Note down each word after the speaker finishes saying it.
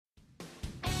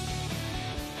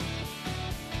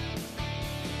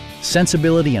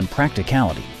Sensibility and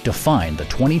practicality define the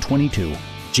 2022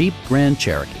 Jeep Grand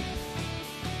Cherokee.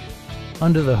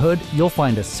 Under the hood, you'll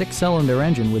find a 6-cylinder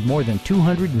engine with more than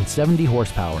 270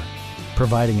 horsepower,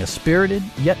 providing a spirited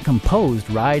yet composed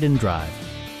ride and drive.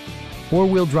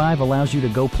 Four-wheel drive allows you to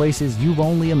go places you've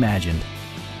only imagined.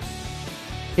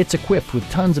 It's equipped with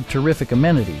tons of terrific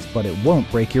amenities, but it won't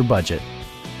break your budget.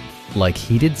 Like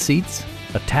heated seats,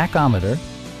 a tachometer,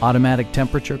 automatic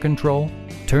temperature control,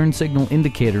 turn signal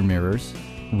indicator mirrors,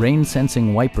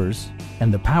 rain-sensing wipers,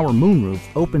 and the power moonroof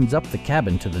opens up the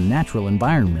cabin to the natural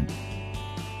environment.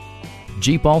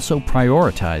 Jeep also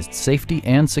prioritized safety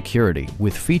and security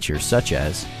with features such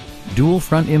as dual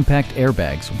front impact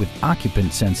airbags with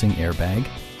occupant sensing airbag,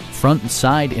 front and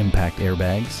side impact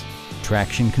airbags,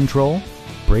 traction control,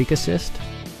 brake assist,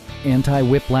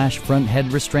 anti-whiplash front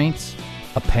head restraints,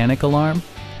 a panic alarm,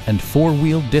 and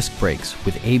 4-wheel disc brakes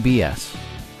with ABS.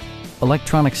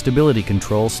 Electronic stability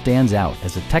control stands out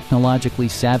as a technologically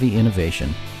savvy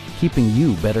innovation, keeping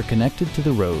you better connected to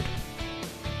the road.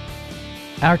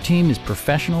 Our team is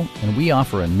professional and we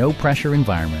offer a no-pressure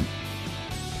environment.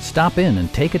 Stop in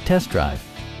and take a test drive.